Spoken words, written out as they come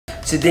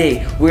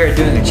Today, we are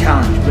doing a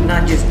challenge, but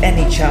not just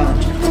any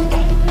challenge.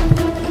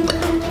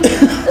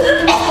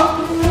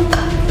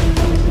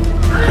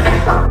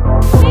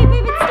 Hey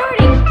babe, it's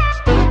starting!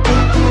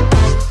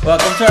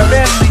 Welcome to our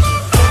family.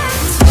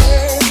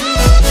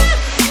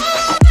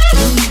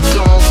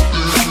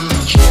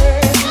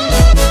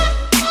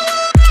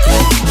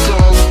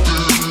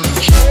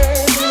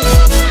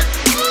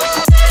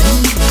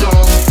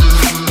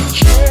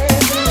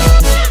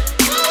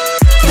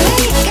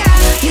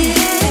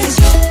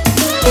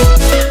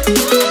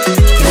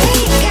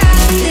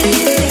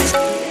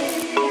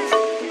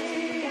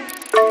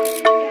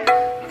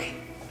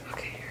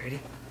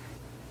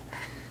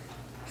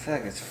 I feel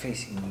like it's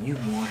facing you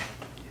more.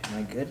 Am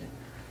I good?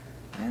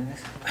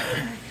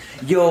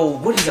 Yo,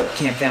 what is up,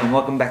 Camp Fam?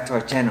 Welcome back to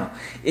our channel.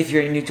 If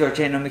you're new to our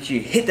channel, make sure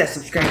you hit that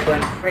subscribe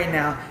button right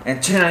now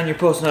and turn on your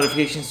post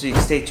notifications so you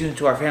can stay tuned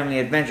to our family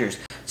adventures.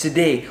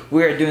 Today,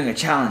 we are doing a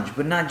challenge,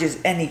 but not just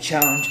any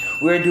challenge.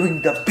 We are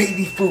doing the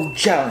baby food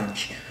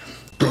challenge.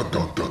 Dun,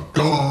 dun, dun,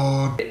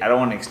 dun. I don't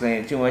want to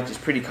explain it too much, it's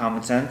pretty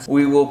common sense.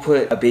 We will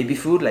put a baby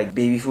food, like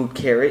baby food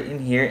carrot in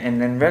here,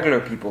 and then regular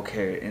people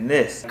carrot in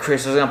this.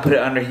 Crystal's gonna put it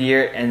under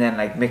here and then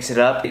like mix it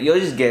up. You'll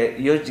just get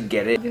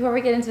it. Before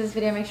we get into this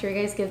video, make sure you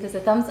guys give this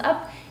a thumbs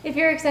up if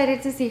you're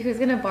excited to see who's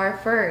gonna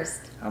barf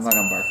first. I'm not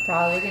gonna barf.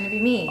 Probably gonna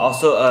be me.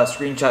 Also,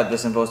 screenshot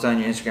this and post it on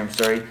your Instagram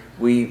story.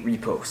 We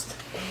repost.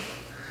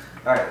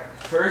 Alright,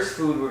 first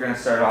food we're gonna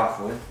start off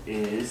with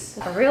is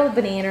a real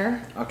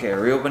banana. Okay, a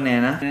real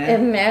banana. A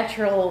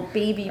natural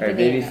baby banana.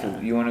 Baby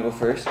food. You wanna go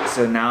first?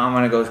 So now I'm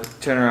gonna go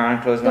turn around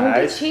and close my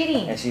eyes. Don't be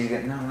cheating. And she's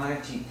gonna, no, I'm not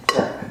gonna cheat.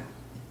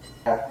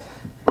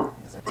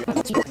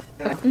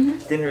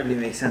 Didn't really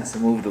make sense to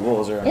move the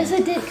walls around. Yes,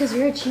 it did, because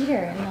you're a cheater,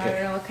 and I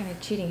don't know what kind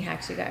of cheating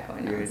hacks you got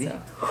going on. So.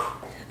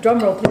 Drum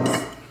roll,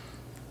 please.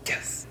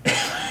 Yes.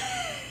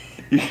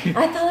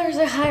 I thought there was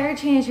a higher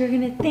chance you were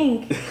gonna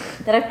think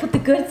that I put the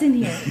goods in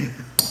here.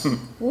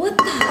 What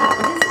the?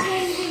 This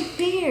guy's in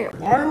beer.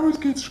 I always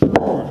get screwed.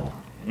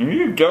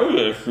 You go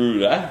that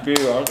food. That's beer.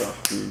 I got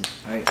food.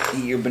 Alright,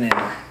 eat your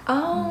banana.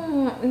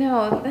 Oh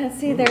no!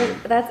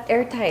 That's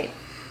airtight.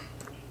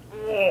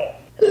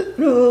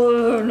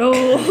 No,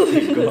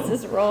 this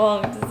is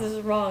wrong. This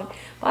is wrong.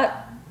 What?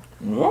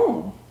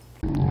 Whoa.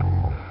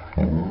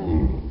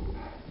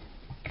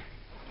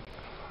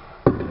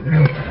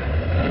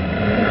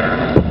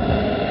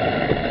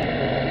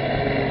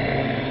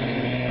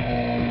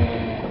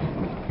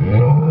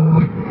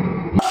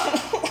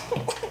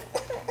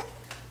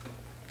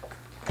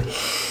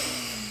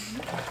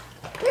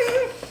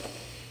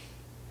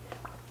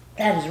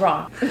 That is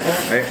wrong.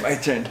 Alright, my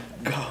turn.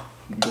 Go.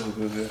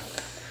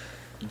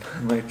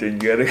 My turn. You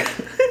gotta go.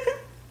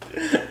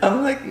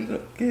 I'm like a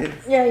little kid.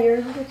 Yeah, you're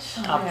a little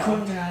child.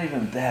 Prunes are not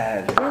even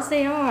bad. Yes,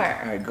 they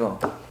are. Alright, go.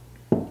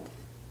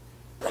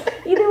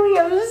 Either way,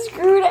 I'm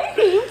screwed. I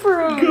hate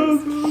prunes.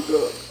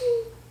 Go.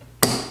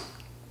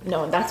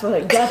 No, that's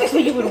what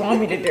you would want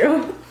me to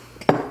do.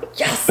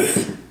 Yes.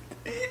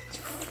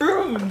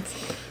 Prunes.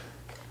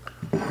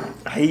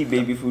 I eat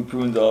baby food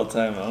prunes all the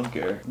time. I don't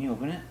care. Can you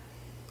open it?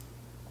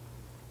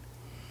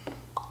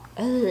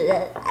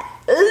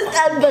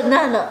 That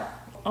banana.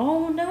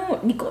 Oh no,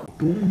 Niko.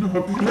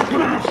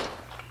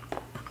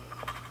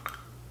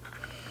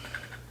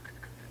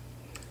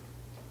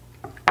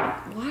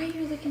 Why are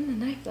you licking the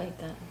knife like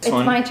that? It's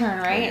my turn,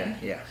 right? Oh,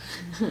 yeah.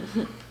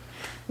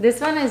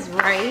 This one is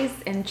rice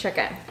and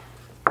chicken.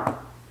 Oh,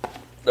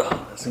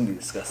 that's gonna be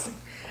disgusting.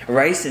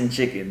 Rice and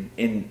chicken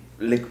in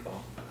liquid.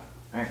 Oh.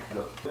 Alright,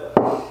 go.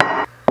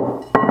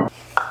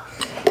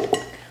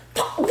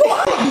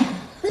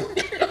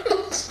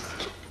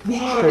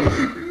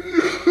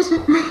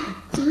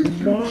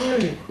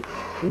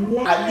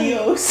 Why?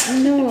 Adios.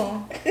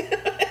 No.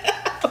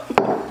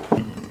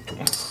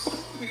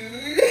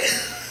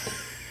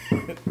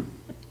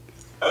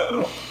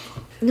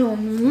 No.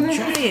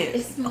 Try it.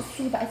 It smells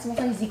food, but it smells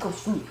like Zico's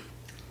food.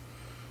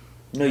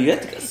 No, you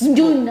have to go.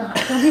 Do not.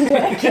 Tell me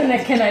what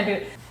can I do?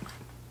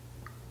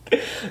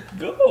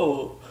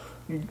 Go.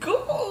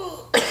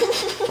 Go.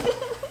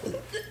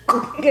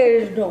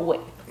 There's no way.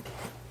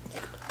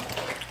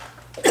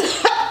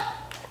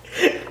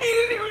 You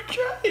didn't even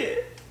try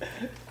it.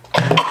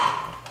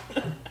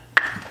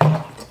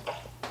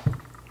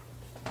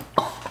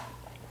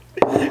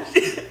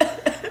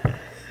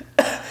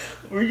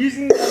 We're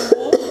using the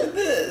bowl for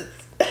this.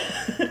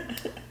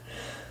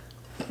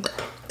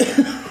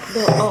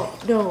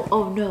 No,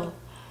 oh no.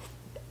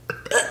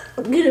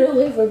 Get it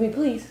away from me,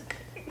 please.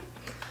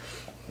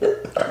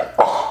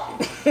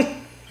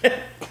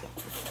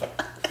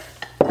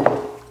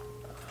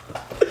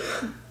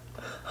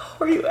 How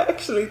are you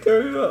actually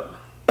throwing up?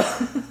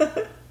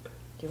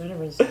 You better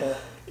rinse the bowl.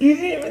 You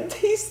didn't even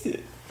taste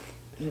it.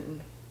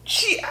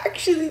 She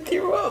actually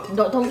threw up.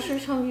 Don't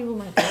start telling people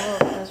my throw up.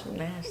 That's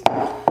nasty.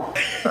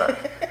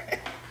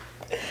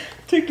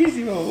 Turkey's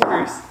even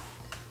worse.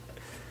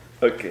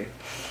 Okay,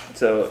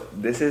 so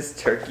this is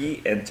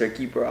turkey and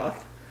turkey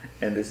broth,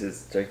 and this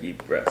is turkey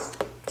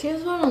breast. See,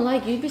 that's what I don't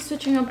like. You'd be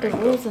switching up the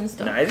rules and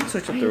stuff. No, I didn't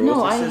switch up the rules.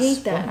 No, I This is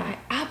hate that. fun. I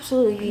absolutely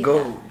absolutely eat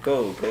Go.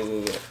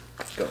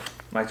 Let's go.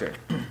 My turn.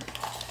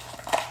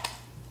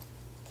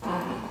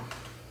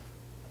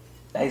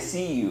 I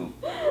see you.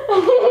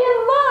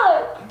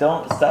 Look!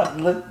 Don't stop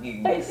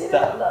looking. I didn't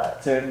Stop.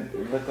 look.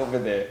 Look over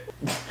there.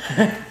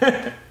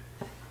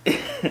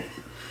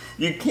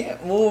 You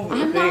can't move the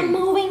I'm thing. not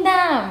moving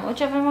them.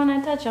 Whichever one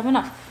I touch, I'm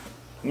enough.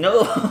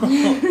 No.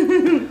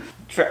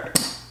 Try.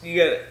 You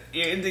got it.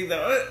 You can take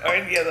that one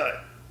or the other one.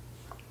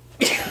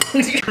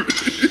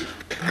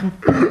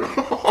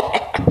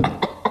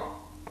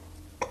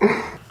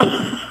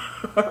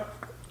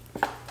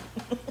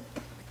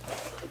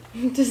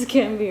 This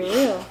can't be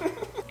real.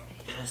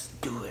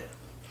 Just do it.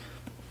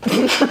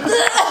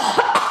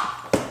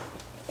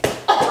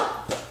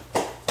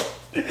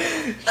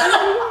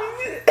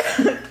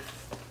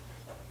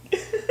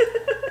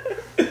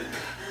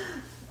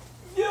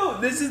 Yo,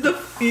 this is the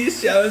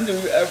funniest challenge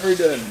we've ever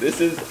done. This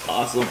is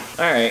awesome.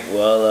 Alright,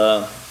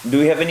 well, do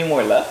we have any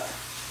more left?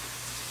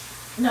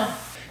 No.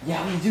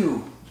 Yeah, we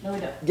do. No, we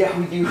don't. Yeah,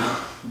 we do. No,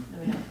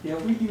 we don't. Yeah,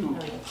 we do. No, we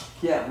don't.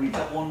 Yeah, we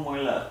have one more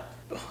left.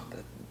 Oh,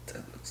 that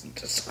looks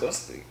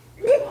disgusting.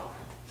 Oh,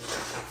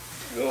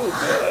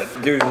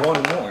 God. There's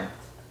one more.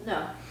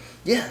 No.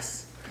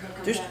 Yes.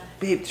 Look, There's, I'm done.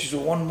 babe, there's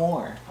one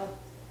more. Oh.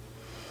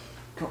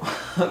 Come on.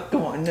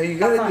 Come on. No, you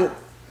gotta do,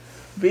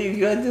 babe,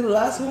 you gotta do the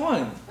last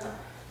one.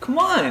 Come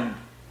on.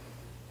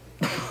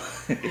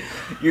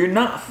 You're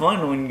not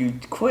fun when you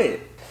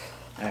quit.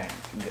 Alright,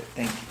 good.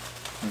 Thank you.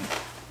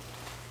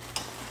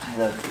 I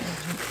love you.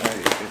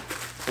 Alright, good.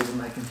 Here's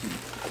my computer.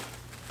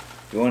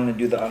 You want to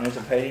do the honors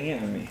of hiding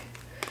it with me?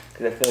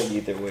 Because I feel like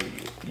either way,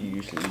 you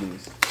usually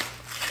lose.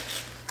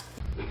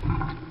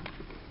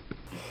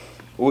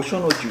 Which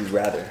one would you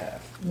rather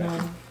have?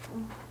 None.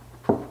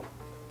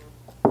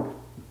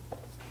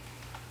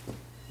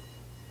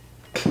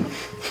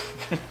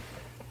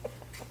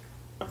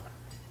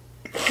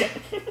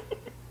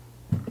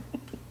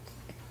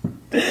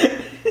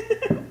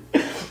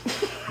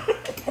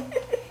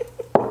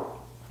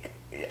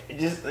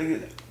 Just look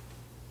at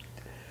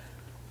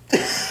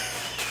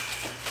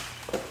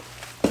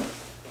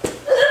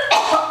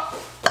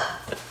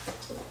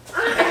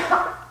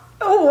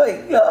oh my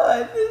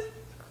God, this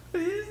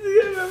is the thing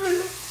I've ever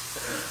done.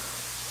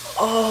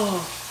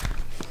 Oh.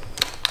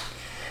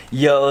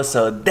 Yo,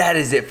 so that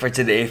is it for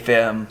today,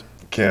 fam.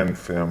 Can,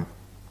 fam.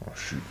 Oh,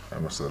 shoot. I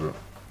messed that up.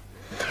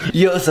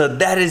 Yo, so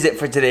that is it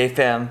for today,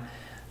 fam.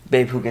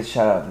 Babe, who gets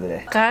shout out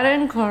today?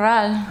 Karen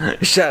Corral.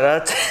 Shout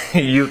out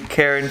to you,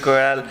 Karen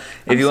Corral.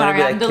 If you want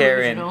to be like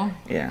Karen,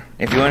 yeah.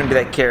 If you want to be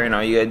like Karen,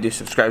 all you gotta do is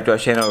subscribe to our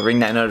channel, ring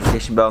that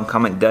notification bell, and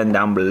comment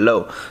down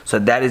below. So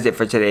that is it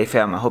for today,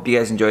 fam. I hope you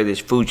guys enjoyed this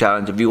food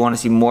challenge. If you want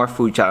to see more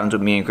food challenge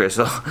with me and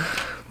Crystal,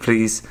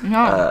 please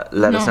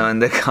let us know in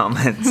the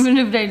comments. Even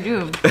if they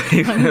do,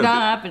 it's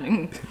not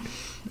happening.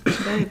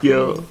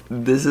 Yo,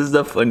 this is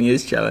the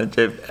funniest challenge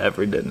I've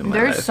ever done in my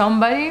life. There's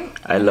somebody.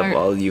 I love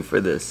all of you for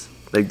this.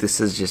 Like, this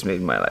has just made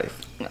my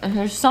life.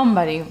 There's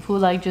somebody who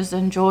like just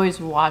enjoys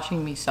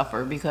watching me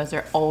suffer because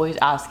they're always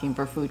asking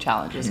for food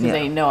challenges because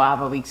they know I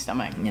have a weak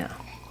stomach. Yeah.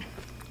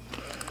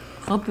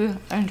 Hope you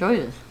enjoy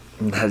this.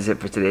 That's it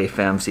for today,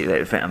 fam. See you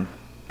later, fam.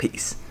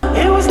 Peace.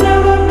 It was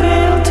never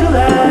built to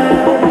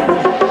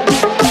last.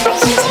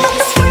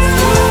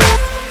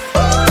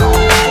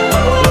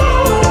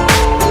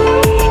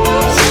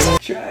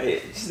 Try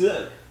it. Just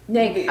look.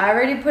 Nick, I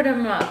already put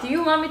him out. Do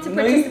you want me to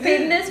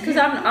participate in this? Because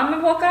I'm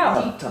gonna walk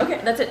out. Okay,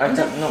 that's it. No.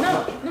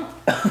 No.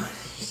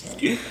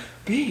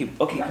 Babe,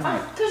 okay, come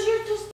on. Because you're